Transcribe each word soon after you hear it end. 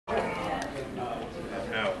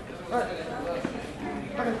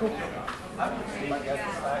So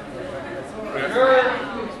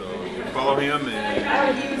follow him and...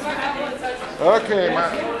 Okay, my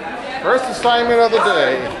first assignment of the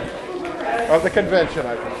day, of the convention,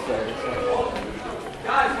 I should say. So.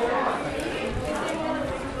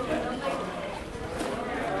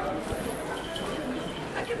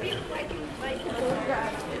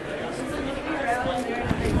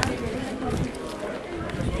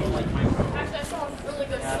 Actually, I saw a really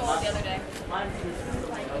good stall the other day.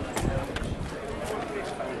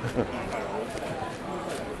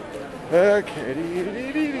 Okay.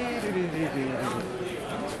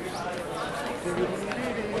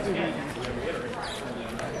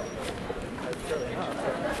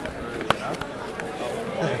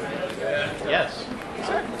 Yes.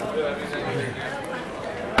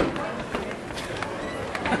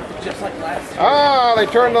 Just like last year. Ah, they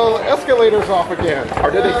turned the escalators off again.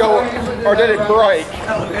 Or did it go, or did it break?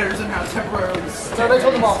 Elevators are now temporarily. So they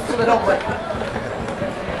took them off so they don't break.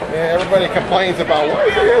 Yeah, everybody complains about why are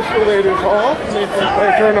the escalators off? And they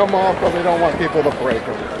turn them off because they don't want people to break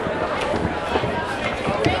them.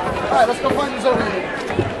 Alright, let's go find these over here.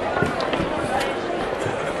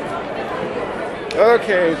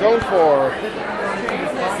 Okay, zone 4.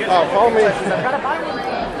 Oh, follow me.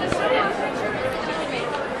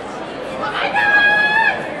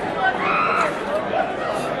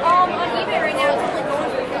 On eBay right now, it's only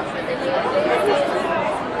going for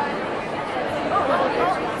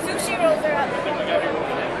sushi rolls are up.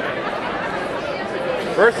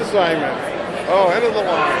 First assignment. Oh, end of the line.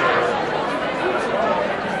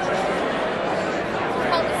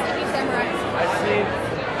 Called the Sleepy Samurai. I see.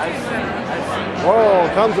 Whoa,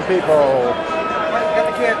 tons of people. Get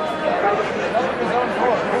the kid.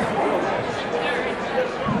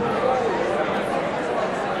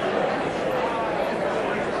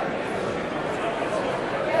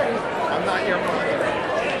 I'm not your mother.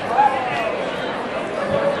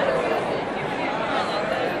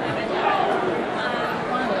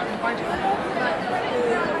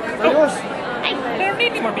 They're yours. I don't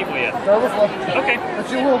need any more people yet. They're overflow. Okay. But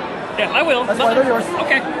you will. Yeah, I will. That's why they're yours.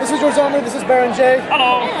 Okay. This is George Armour. This is Baron J.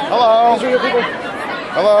 Hello. Hello. These are your people.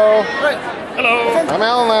 Hello. Right. Hello. I'm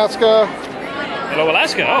Alan Alaska, Hello,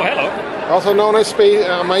 Alaska. Oh, hello. also known as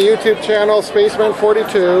my YouTube channel,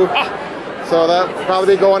 Spaceman42. Ah, So that'll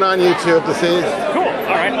probably be going on YouTube to see. cool.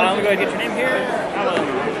 All right. Let me go ahead and get your name here. Alan.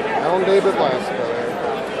 Alan David Alaska.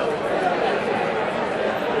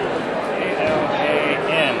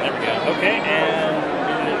 A-L-A-N. There we go. Okay, and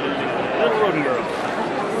Little Rodent Girl.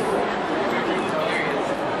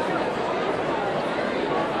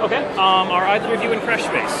 Okay. Are either of you in crash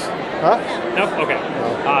space? Huh? No? Okay.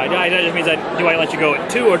 That just means do I let you go at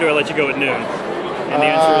 2 or do I let you go at noon? And the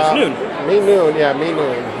answer is noon. Me noon, yeah, me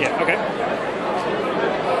noon. Yeah, okay.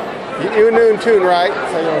 You noon tune, right?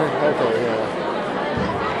 So okay,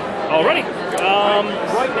 yeah. Alrighty.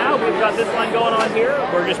 Right now we've got this line going on here.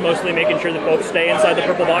 We're just mostly making sure that folks stay inside the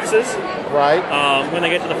purple boxes. Right. When they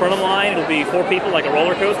get to the front of the line, it'll be 4 people like a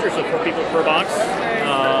roller coaster, so 4 people per box.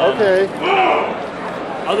 Okay.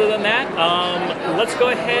 Other than that, let's go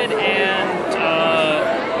ahead and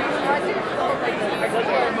let's go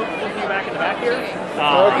ahead and move you back in the back here.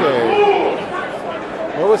 Okay.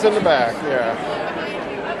 What was in the back? Yeah.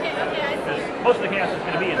 Most of the chaos is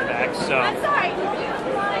going to be in the back, so.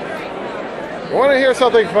 You want to hear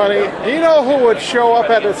something funny? Do you know who would show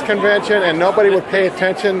up at this convention and nobody would pay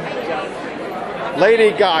attention?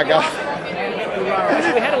 Lady Gaga.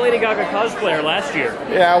 We had a Lady Gaga cosplayer last year.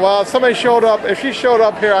 Yeah, well, if somebody showed up, if she showed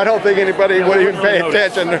up here, I don't think anybody would even pay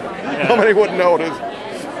attention. Yeah. Nobody would notice.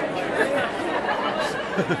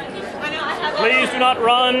 Please do not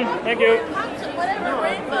run. Thank you.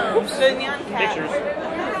 Oops. Pictures.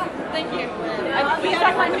 Thank you. We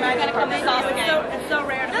thought my was going to come in. It's so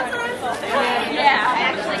rare to find a sauce. Yeah, I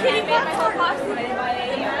actually made myself costume by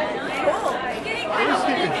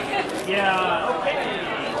Yeah, okay.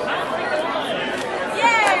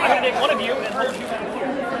 Yay! I'm going to take one of you and hold you back here.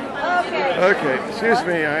 Okay. Okay, excuse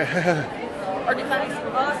me. Or do funnies?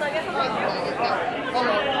 Oh, so I guess I'm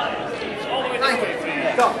All the way this way.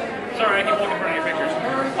 Sorry, I keep looking for your pictures.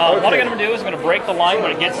 What I'm going to do is I'm going to break the line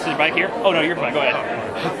when it gets to right here. Oh, no, you're fine. Go ahead.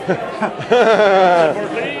 Step forward,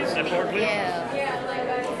 please. Step forward, please.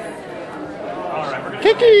 All right, we're going to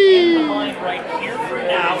break the line right here for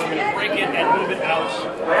now. We're going to break it and move it out.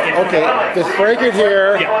 Okay, just break it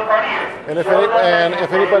here. Yeah. And if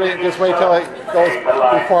anybody, just wait till it goes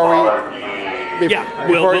before we. Yeah,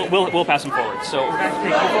 we'll pass them forward. So we're going to take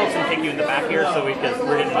you folks and take you in the back here, so because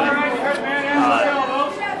we're getting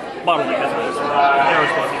bottleneck as well as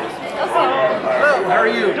aerospace. Hello, how are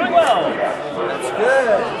you? Doing well. That's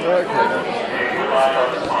good.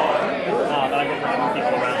 Okay.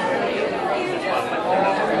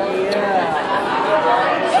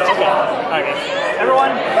 Alright, guys.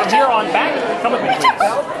 Everyone, from here on back, come with me, please.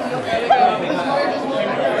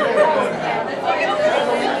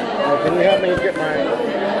 Can you help me get my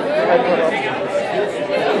head put up?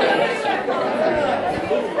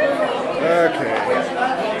 Okay.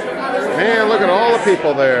 Man, look at all the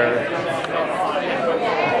people there.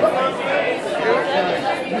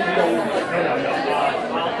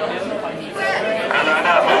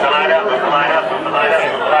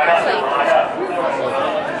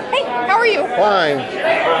 Hey, how are you? Fine.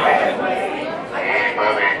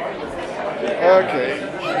 Okay.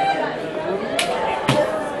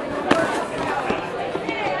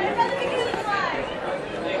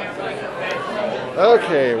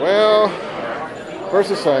 Okay, well,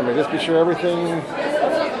 first assignment, just be sure everything...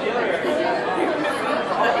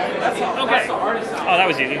 Okay. Oh, that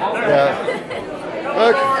was easy. Yeah.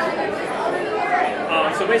 Okay.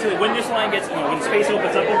 So basically, when this line gets, when space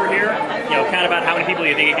opens up over here, count about how many people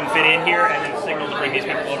you think it can fit in here, and then signal to bring these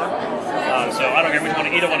people over. So I don't care which one,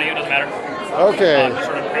 either one of you, doesn't matter. Okay. Just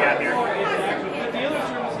sort of hang out here.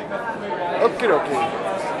 Okie dokie.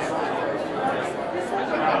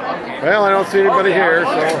 Well, I don't see anybody here,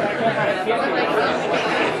 so...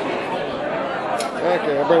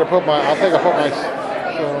 Okay, I better put my... I think I'll put my...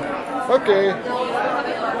 So, okay.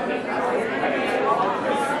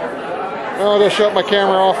 I'll just shut my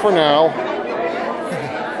camera off for now.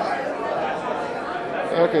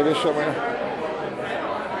 Okay, just shut my...